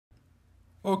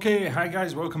Okay, hi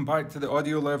guys, welcome back to the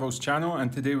Audio Levels channel,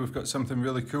 and today we've got something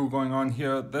really cool going on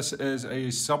here. This is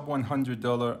a sub $100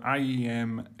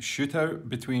 IEM shootout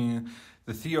between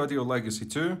the Thieaudio Legacy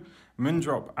 2,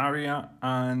 Moondrop Aria,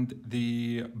 and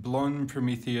the Blon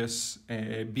Prometheus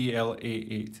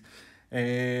Bl-A8.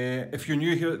 If you're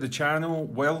new here at the channel,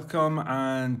 welcome,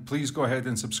 and please go ahead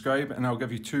and subscribe, and I'll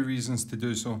give you two reasons to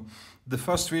do so. The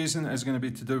first reason is going to be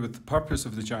to do with the purpose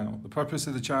of the channel. The purpose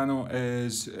of the channel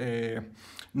is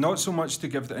not so much to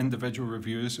give the individual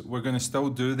reviews. We're going to still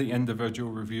do the individual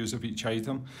reviews of each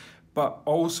item, but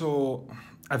also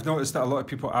I've noticed that a lot of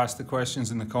people ask the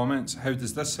questions in the comments: how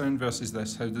does this sound versus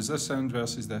this? How does this sound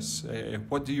versus this?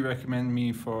 What do you recommend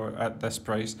me for at this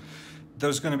price?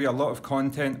 There's going to be a lot of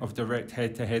content of direct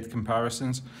head-to-head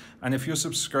comparisons, and if you're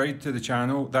subscribed to the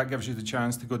channel, that gives you the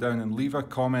chance to go down and leave a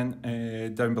comment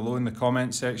down below in the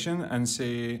comment section and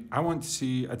say, I want to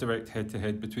see a direct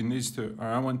head-to-head between these two, or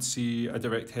I want to see a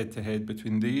direct head-to-head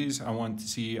between these. I want to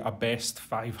see a best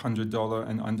 $500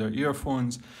 and under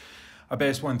earphones, a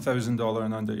best $1,000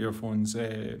 and under earphones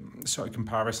sort of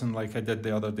comparison like I did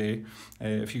the other day.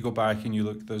 If you go back and you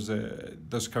look,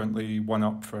 there's currently one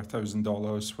up for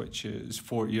 $1,000, which is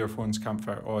 4 earphones,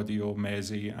 Campfire Audio,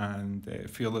 Mezi, and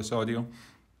Fearless Audio.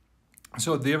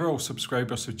 So they're all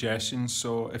subscriber suggestions.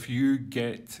 So if you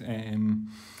get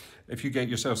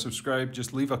yourself subscribed,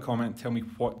 just leave a comment, tell me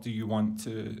what do you want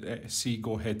to see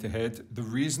go head to head. The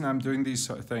reason I'm doing these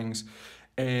sort of things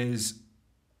is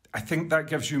I think that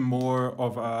gives you more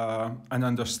of an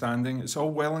understanding. It's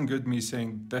all well and good me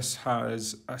saying this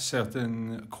has a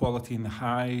certain quality in the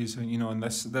highs, and and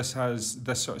this has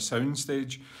this sort of sound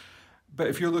stage. But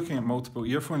if you're looking at multiple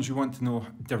earphones, you want to know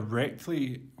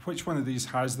directly which one of these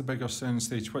has the bigger sound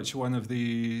stage, which one of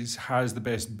these has the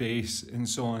best bass, and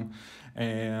so on.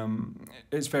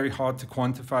 It's very hard to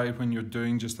quantify when you're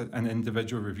doing just an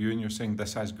individual review and you're saying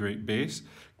this has great bass.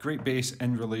 Great bass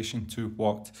in relation to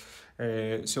what?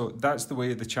 So that's the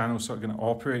way the channel's sort of going to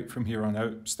operate from here on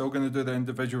out. Still going to do the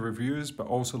individual reviews, but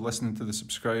also listening to the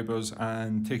subscribers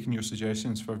and taking your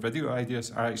suggestions for video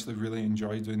ideas. I actually really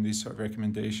enjoy doing these sort of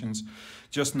recommendations.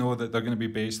 Just know that they're going to be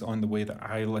based on the way that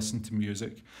I listen to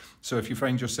music. So if you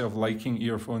find yourself liking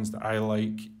earphones that I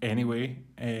like anyway,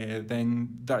 then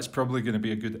that's probably going to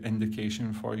be a good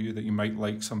indication for you that you might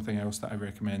like something else that I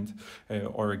recommend,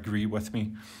 or agree with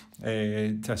me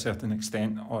to a certain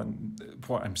extent on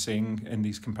what I'm saying in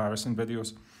these comparison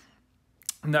videos.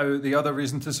 Now, the other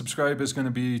reason to subscribe is going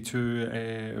to be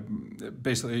to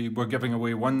basically, we're giving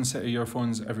away one set of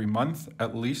earphones every month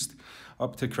at least.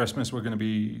 Up to Christmas, we're going to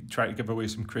be trying to give away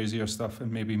some crazier stuff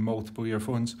and maybe multiple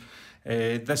earphones.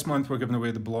 This month, we're giving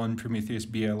away the Blon Prometheus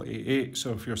Bl-A8.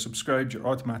 So if you're subscribed, you're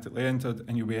automatically entered,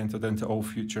 and you'll be entered into all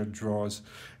future draws.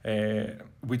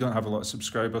 We don't have a lot of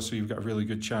subscribers, so you've got a really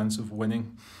good chance of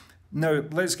winning. Now,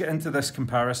 let's get into this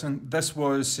comparison. This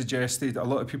was suggested. A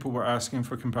lot of people were asking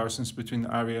for comparisons between the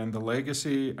Aria and the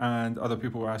Legacy, and other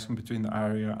people were asking between the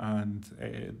Aria and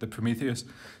the Prometheus.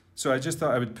 So I just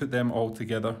thought I would put them all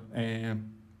together.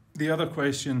 The other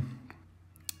question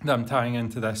that I'm tying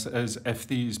into this is if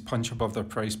these punch above their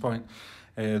price point.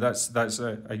 That's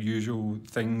a usual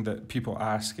thing that people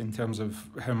ask in terms of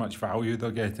how much value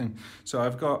they're getting. So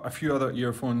I've got a few other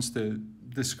earphones to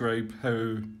describe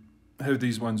how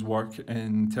these ones work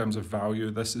in terms of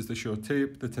value. This is the Shure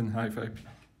Tape, the Tin Hi-Fi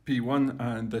P1,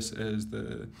 and this is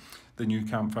the new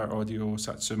Campfire Audio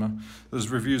Satsuma. There's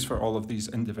reviews for all of these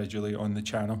individually on the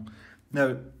channel.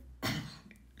 Now,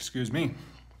 excuse me,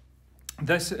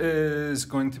 this is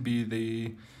going to be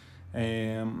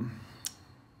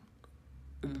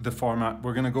the format.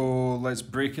 We're going to go, let's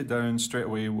break it down straight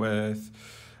away with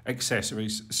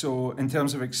accessories. So in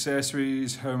terms of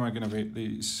accessories, how am I going to rate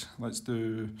these? Let's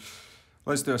do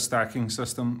a stacking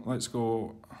system. Let's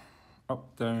go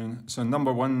up, down. So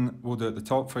number one, we'll do at the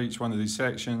top for each one of these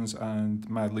sections, and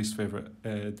my least favorite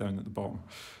down at the bottom.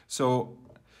 So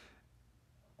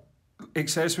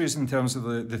accessories in terms of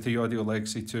the Thieaudio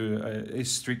Legacy 2 is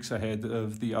streaks ahead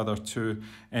of the other two,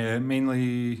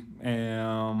 mainly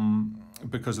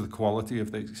because of the quality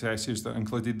of the accessories that are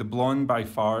included. The Blon by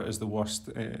far is the worst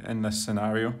in this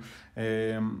scenario.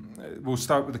 We'll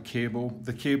start with the cable.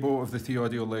 The cable of the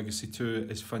Thieaudio Legacy 2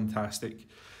 is fantastic.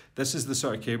 This is the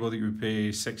sort of cable that you would pay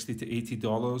 $60 to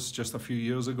 $80 just a few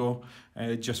years ago,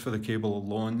 just for the cable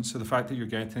alone. So the fact that you're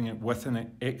getting it with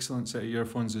an excellent set of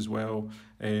earphones as well,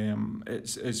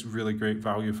 it's really great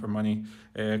value for money.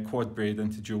 Quad braid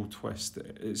into dual twist.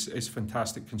 It's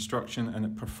fantastic construction, and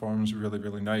it performs really,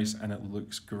 really nice, and it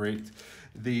looks great.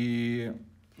 The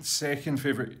second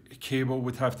favorite cable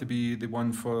would have to be the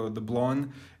one for the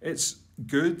Blon. It's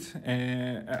good.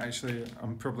 Actually,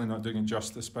 I'm probably not doing it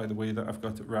justice by the way that I've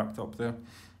got it wrapped up there.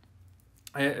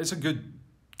 It's a good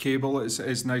cable.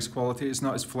 It's nice quality. It's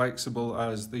not as flexible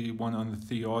as the one on the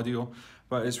Thieaudio,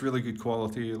 but it's really good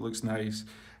quality. It looks nice.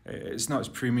 It's not as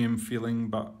premium feeling,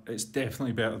 but it's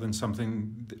definitely better than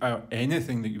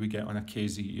anything that you would get on a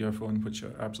KZ earphone, which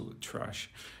are absolute trash.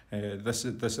 This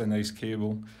is a nice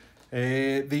cable.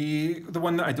 The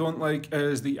one that I don't like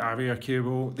is the Aria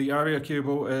cable. The Aria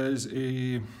cable is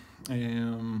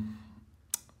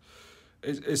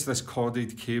it's this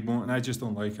corded cable, and I just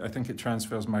don't like it. I think it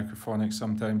transfers microphonics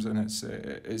sometimes, and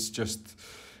it's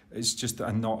just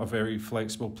not a very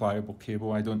flexible, pliable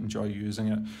cable. I don't enjoy using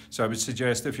it. So I would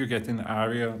suggest if you're getting the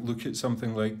Aria, look at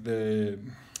something like the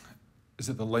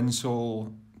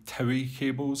Linsol Thieaudio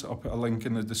cables. I'll put a link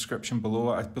in the description below.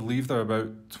 I believe they're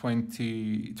about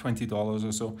 $20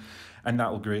 or so, and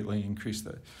that will greatly increase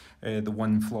the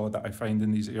one flaw that I find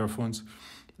in these earphones.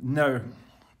 Now,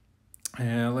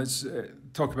 let's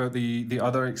talk about the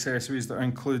other accessories that are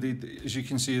included. As you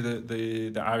can see,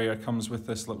 the Aria comes with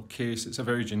this little case. It's a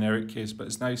very generic case, but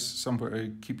it's nice, somewhere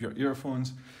to keep your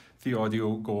earphones.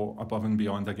 Thieaudio go above and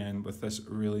beyond again with this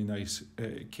really nice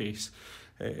case.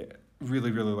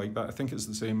 Really like that. I think it's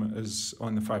the same as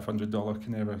on the $500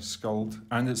 Canera Skuld,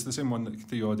 and it's the same one that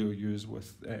Thieaudio use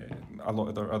with a lot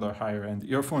of their other higher end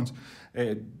earphones.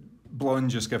 Blon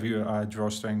just give you a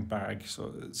drawstring bag,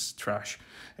 so it's trash.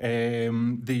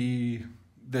 The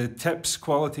tips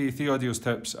quality, Thieaudio's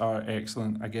tips are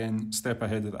excellent. Again, step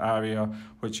ahead of the Aria,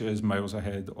 which is miles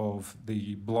ahead of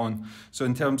the Blon. So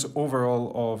in terms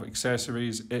overall of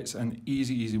accessories, it's an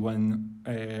easy win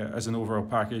as an overall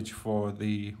package for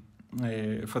the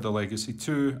Legacy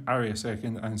 2, Aria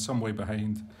second, and some way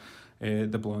behind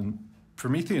the Blon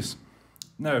Prometheus.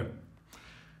 Now,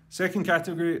 second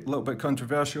category, a little bit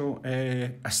controversial,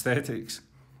 aesthetics.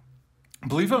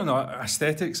 Believe it or not,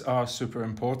 aesthetics are super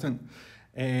important.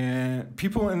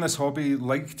 People in this hobby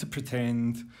like to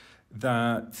pretend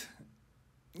that,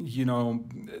 you know,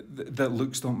 that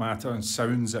looks don't matter and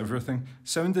sound's everything.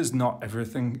 Sound is not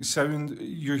everything. Sound,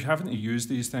 you're having to use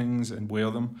these things and wear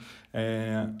them.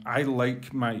 I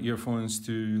like my earphones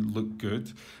to look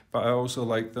good, but I also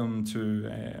like them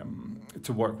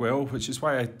to work well, which is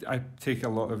why I take a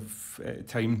lot of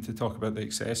time to talk about the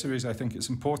accessories. I think it's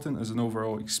important as an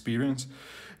overall experience.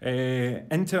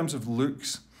 In terms of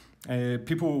looks,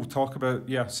 people will talk about,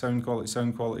 yeah, sound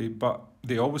quality, but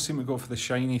they always seem to go for the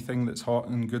shiny thing that's hot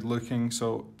and good looking.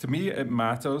 So to me, it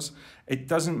matters. It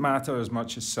doesn't matter as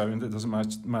much as sound. It doesn't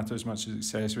matter as much as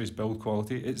accessories, build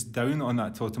quality. It's down on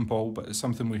that totem pole, but it's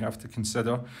something we have to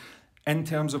consider. In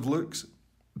terms of looks,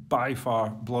 by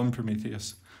far, Blon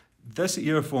Prometheus. This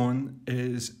earphone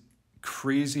is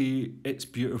crazy. It's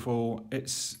beautiful.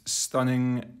 It's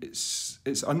stunning. It's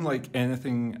unlike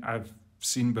anything I've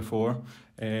seen before,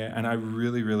 and I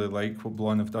really like what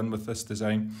Blon have done with this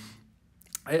design.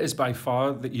 It is by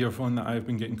far the earphone that I've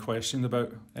been getting questioned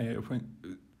about.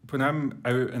 When I'm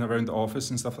out and around the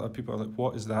office and stuff like that, people are like,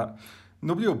 what is that?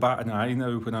 Nobody will bat an eye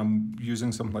now when I'm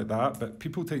using something like that, but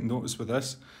people take notice with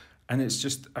this, and it's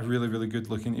just a really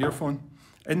good looking earphone.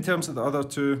 In terms of the other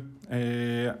two,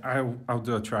 I'll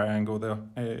do a triangle there.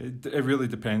 It really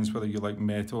depends whether you like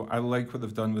metal. I like what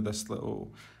they've done with this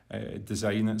little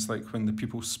design. It's like when the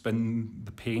people spin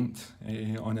the paint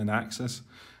on an axis.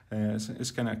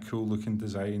 It's kind of a cool looking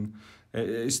design.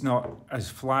 It's not as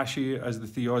flashy as the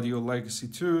Thieaudio Legacy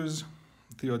 2s.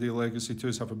 Thieaudio Legacy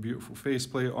 2s have a beautiful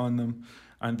faceplate on them,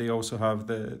 and they also have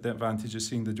the advantage of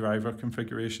seeing the driver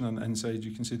configuration on the inside.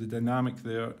 You can see the dynamic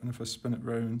there, and if I spin it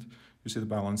round, you see the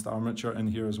balanced armature in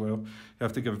here as well. You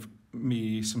have to give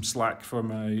me some slack for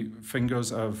my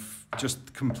fingers. I've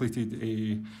just completed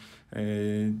a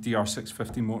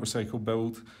DR650 motorcycle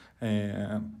build,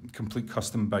 complete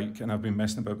custom bike, and I've been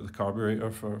messing about with the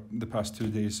carburetor for the past 2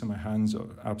 days, so my hands are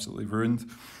absolutely ruined.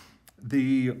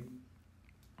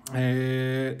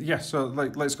 So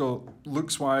let's go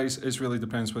looks wise. It really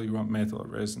depends whether you want metal or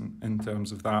resin in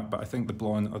terms of that, but I think the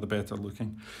Blon are the better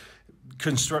looking.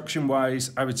 Construction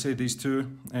wise, I would say these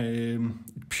two,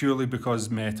 purely because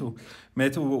metal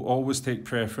will always take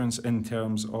preference in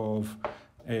terms of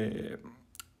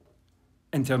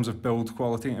build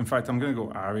quality. In fact, I'm going to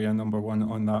go Aria number one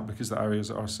on that, because the Arias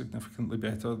are significantly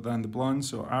better than the Blon.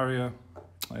 So Aria,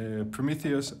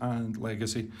 Prometheus and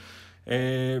Legacy.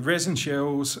 Resin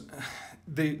shells,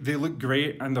 they look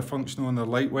great and they're functional and they're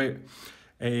lightweight.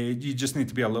 You just need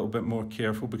to be a little bit more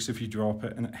careful, because if you drop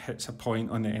it and it hits a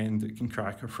point on the end, it can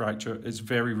crack or fracture. It's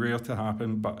very rare to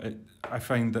happen, but I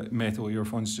find that metal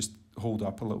earphones just hold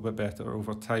up a little bit better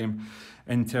over time.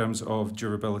 In terms of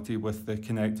durability with the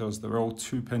connectors, they're all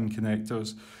 2-pin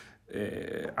connectors.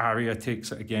 Aria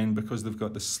takes it again because they've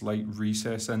got the slight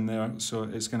recess in there, so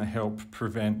it's going to help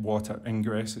prevent water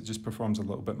ingress. It just performs a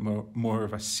little bit more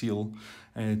of a seal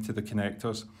to the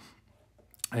connectors.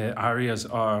 Arias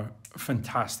are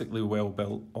fantastically well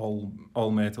built,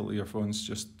 all metal earphones,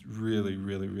 just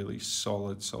really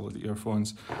solid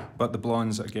earphones. But the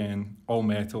Blons, again, all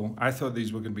metal. I thought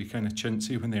these were going to be kind of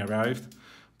chintzy when they arrived,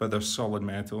 but they're solid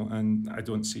metal, and I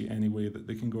don't see any way that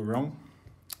they can go wrong.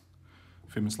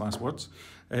 Famous last words.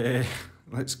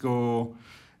 Let's go.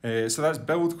 So that's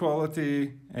build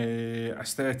quality,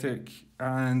 aesthetic,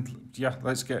 and yeah,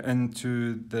 let's get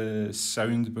into the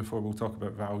sound before we'll talk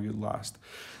about value last.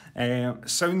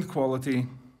 Sound quality,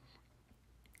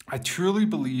 I truly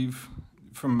believe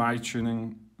from my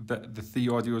tuning that the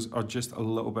Thieaudios are just a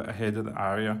little bit ahead of the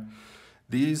Aria.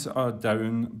 These are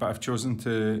down, but I've chosen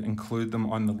to include them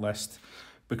on the list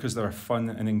because they're a fun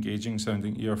and engaging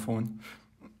sounding earphone.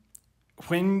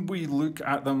 When we look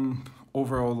at them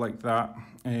overall like that,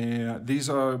 these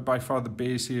are by far the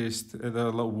bassiest. They're a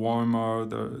little warmer,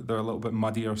 they're a little bit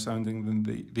muddier sounding than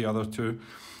the other two.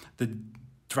 The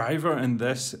driver in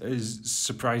this is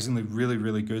surprisingly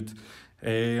really good.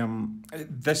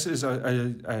 This is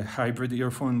a hybrid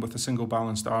earphone with a single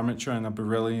balanced armature and a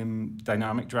beryllium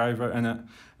dynamic driver in it,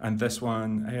 and this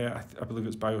one, I believe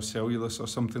it's BESaudioreview or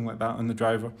something like that on the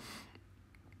driver.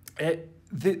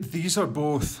 These are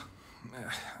both...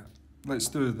 Let's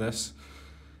do this.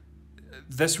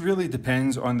 This really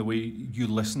depends on the way you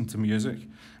listen to music.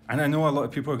 And I know a lot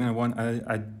of people are going to want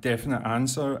a definite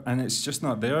answer, and it's just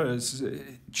not there.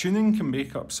 Tuning can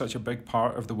make up such a big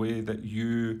part of the way that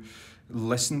you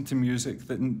listen to music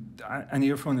that an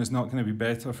earphone is not going to be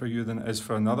better for you than it is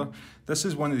for another. This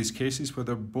is one of these cases where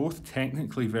they're both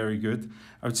technically very good.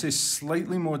 I would say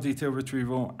slightly more detail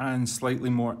retrieval and slightly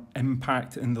more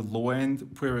impact in the low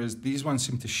end, whereas these ones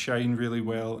seem to shine really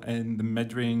well in the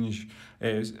mid-range,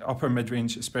 upper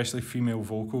mid-range, especially female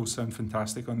vocals sound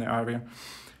fantastic on the Aria.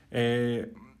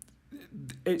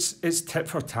 It's tit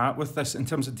for tat with this in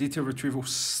terms of detail retrieval,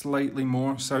 slightly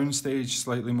more, soundstage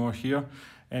slightly more here.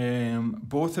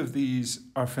 Both of these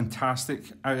are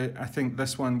fantastic. I think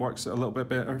this one works a little bit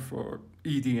better for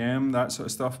EDM, that sort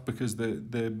of stuff, because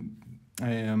the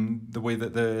way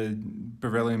that the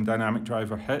beryllium dynamic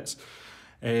driver hits,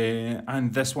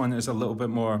 and this one is a little bit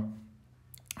more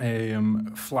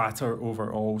flatter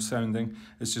overall sounding.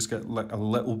 It's just got a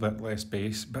little bit less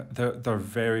bass, but they're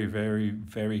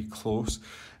very close.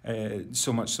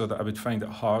 So much so that I would find it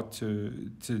hard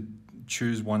to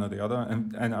choose one or the other,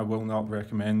 and I will not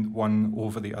recommend one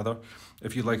over the other.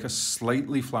 If you like a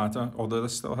slightly flatter, although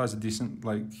this still has a decent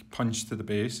punch to the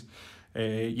bass,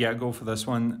 yeah, go for this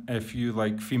one. If you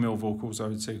like female vocals, I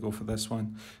would say go for this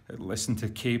one. Listen to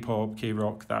K-pop,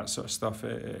 K-rock, that sort of stuff.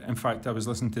 In fact, I was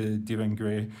listening to Divan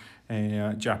Grey,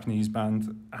 a Japanese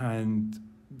band, and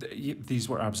these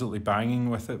were absolutely banging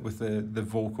with it, with the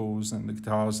vocals and the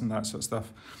guitars and that sort of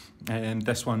stuff. And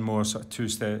this one more sort of 2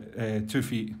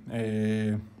 feet,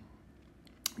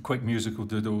 quick musical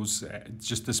doodles,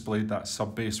 just displayed that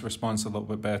sub-bass response a little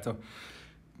bit better.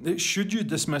 Should you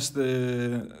dismiss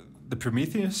the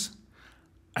Prometheus?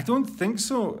 I don't think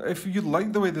so. If you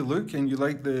like the way they look and you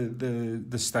like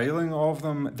the styling of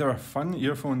them, they're a fun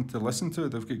earphone to listen to.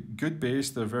 They've got good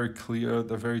bass, they're very clear,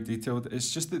 they're very detailed.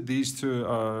 It's just that these two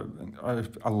are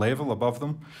a level above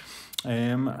them.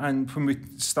 And when we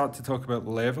start to talk about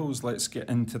levels, let's get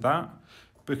into that,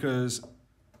 because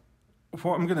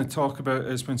what I'm going to talk about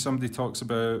is when somebody talks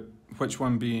about which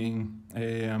one being,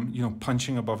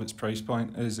 punching above its price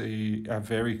point is a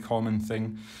very common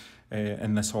thing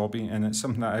in this hobby, and it's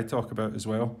something that I talk about as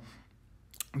well.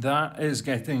 That is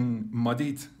getting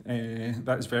muddied.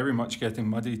 That is very much getting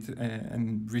muddied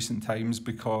in recent times,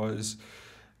 because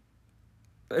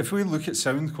if we look at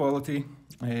sound quality,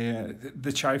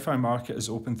 the chi-fi market has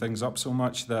opened things up so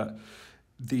much that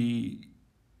the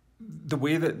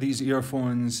way that these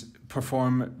earphones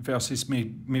perform versus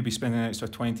maybe spending an extra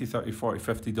 $20, $30, $40,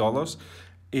 $50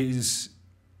 is...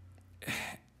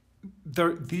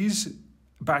 These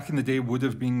back in the day would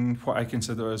have been what I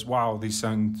consider as, wow, these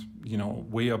sound,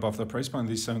 way above their price point.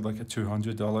 These sound like a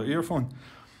 $200 earphone.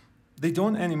 They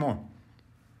don't anymore.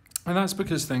 And that's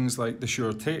because things like the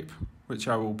Shure Tape, which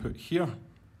I will put here,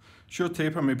 Shure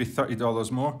Tape are maybe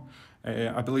 $30 more.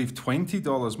 I believe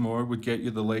 $20 more would get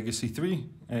you the Legacy 3.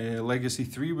 Legacy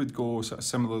 3 would go sort of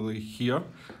similarly here.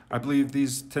 I believe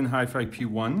these Tin Hi-Fi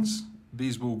P1s,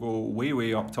 these will go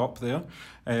way up top there.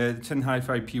 Tin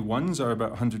Hi-Fi P1s are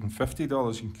about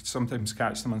 $150. You can sometimes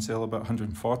catch them on sale about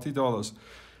 $140.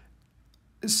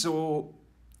 So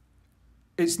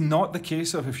it's not the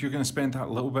case of if you're going to spend that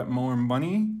little bit more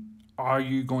money, are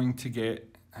you going to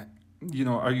get,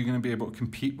 are you going to be able to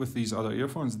compete with these other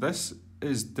earphones? This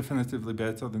is definitively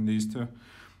better than these two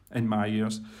in my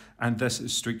ears, and this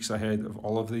is streaks ahead of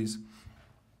all of these.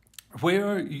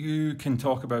 Where you can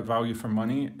talk about value for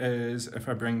money is if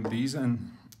I bring these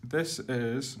in. This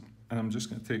is, and I'm just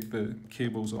going to take the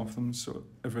cables off them so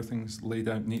everything's laid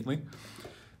out neatly.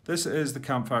 This is the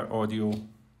Campfire Audio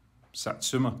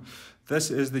Satsuma.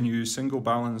 This is the new single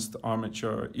balanced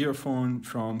armature earphone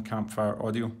from Campfire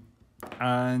Audio.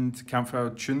 And Campfire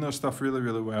tune their stuff really,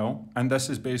 really well. And this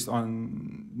is based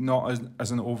on, not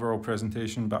as an overall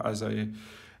presentation, but as a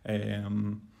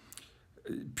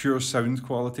pure sound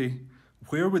quality.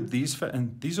 Where would these fit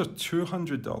in? These are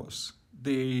 $200.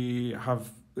 They have,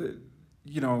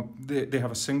 they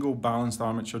have a single balanced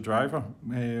armature driver.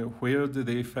 Where do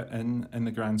they fit in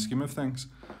the grand scheme of things?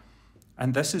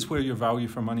 And this is where your value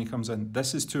for money comes in.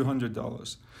 This is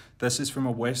 $200. This is from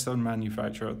a Western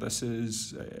manufacturer. This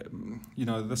is,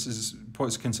 this is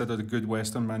what's considered a good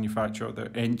Western manufacturer. They're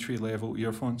entry-level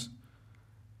earphones.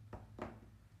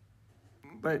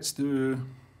 Let's do...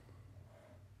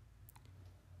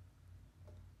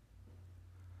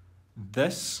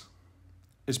 This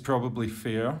is probably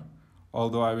fair,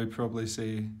 although I would probably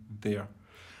say there.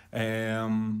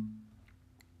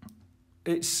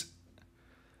 It's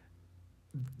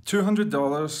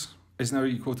 $200 is now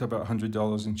equal to about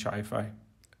 $100 in Chi-Fi.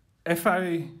 If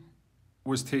I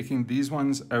was taking these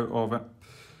ones out of it,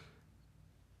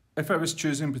 if I was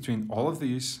choosing between all of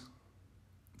these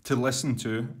to listen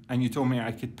to, and you told me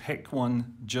I could pick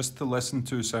one just to listen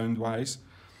to sound-wise,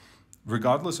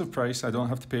 regardless of price, I don't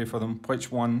have to pay for them,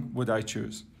 which one would I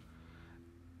choose?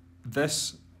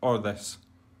 This or this?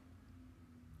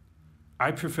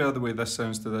 I prefer the way this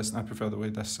sounds to this, and I prefer the way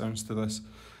this sounds to this.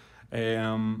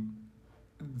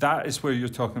 That is where you're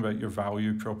talking about your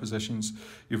value propositions.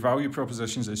 Your value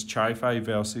propositions is Chi-Fi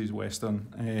versus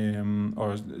Western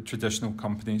or traditional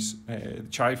companies.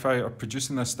 Chi-Fi are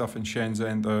producing this stuff in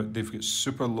Shenzhen. They've got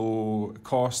super low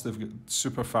cost, they've got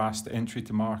super fast entry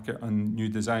to market on new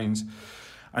designs,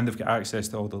 and they've got access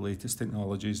to all the latest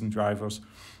technologies and drivers.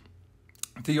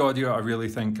 Thieaudio, I really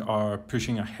think, are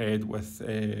pushing ahead with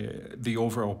the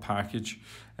overall package.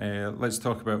 Let's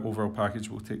talk about overall package.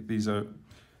 We'll take these out.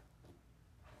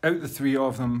 Out of the three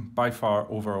of them, by far,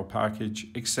 overall package,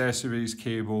 accessories,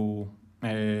 cable,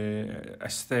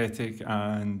 aesthetic,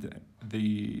 and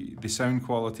the sound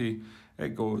quality,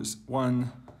 it goes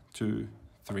 1, 2,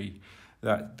 3.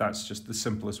 That's just the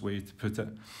simplest way to put it.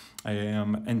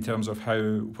 In terms of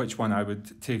which one I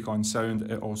would take on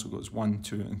sound, it also goes 1,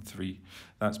 2, and 3.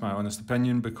 That's my honest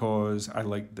opinion, because I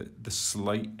like the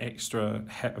slight extra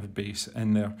hit of bass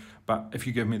in there. But if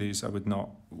you give me these, I would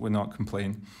not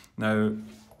complain. Now,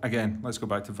 again, let's go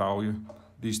back to value.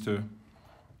 These two.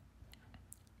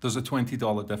 There's a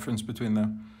 $20 difference between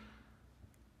them.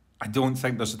 I don't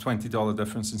think there's a $20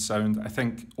 difference in sound. I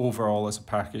think overall as a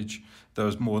package,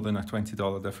 there's more than a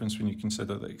 $20 difference when you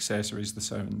consider the accessories, the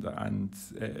sound, and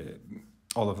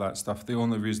all of that stuff. The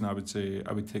only reason I would say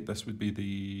I would take this would be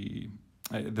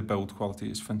the build quality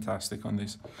is fantastic on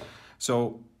these.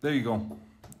 So there you go.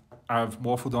 I've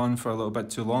waffled on for a little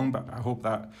bit too long, but I hope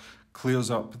that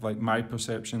clears up like my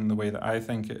perception, the way that I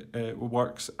think it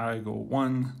works. I go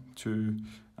 1, 2,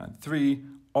 and 3.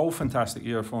 All fantastic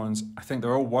earphones. I think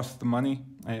they're all worth the money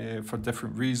for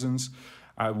different reasons.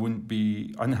 I wouldn't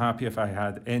be unhappy if I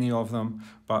had any of them,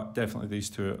 but definitely these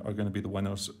two are going to be the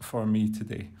winners for me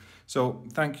today. So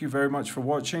thank you very much for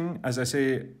watching. As I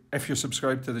say, if you're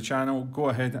subscribed to the channel, go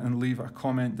ahead and leave a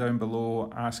comment down below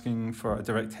asking for a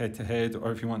direct head-to-head,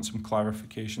 or if you want some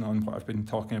clarification on what I've been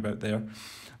talking about there.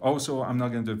 Also, I'm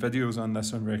not going to do videos on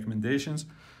this on recommendations.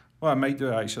 Well, I might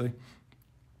do actually.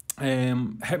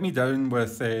 Hit me down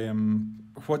with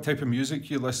what type of music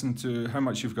you listen to, how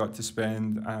much you've got to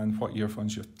spend, and what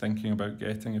earphones you're thinking about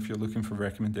getting if you're looking for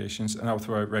recommendations. And I'll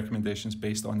throw out recommendations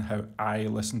based on how I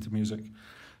listen to music.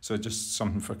 So just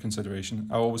something for consideration.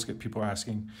 I always get people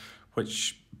asking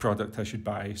which product I should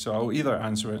buy. So I'll either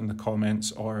answer it in the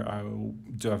comments, or I'll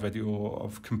do a video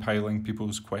of compiling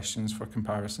people's questions for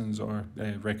comparisons or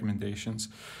recommendations.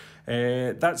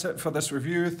 That's it for this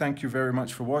review. Thank you very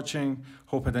much for watching.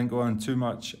 Hope I didn't go on too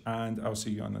much, and I'll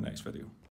see you on the next video.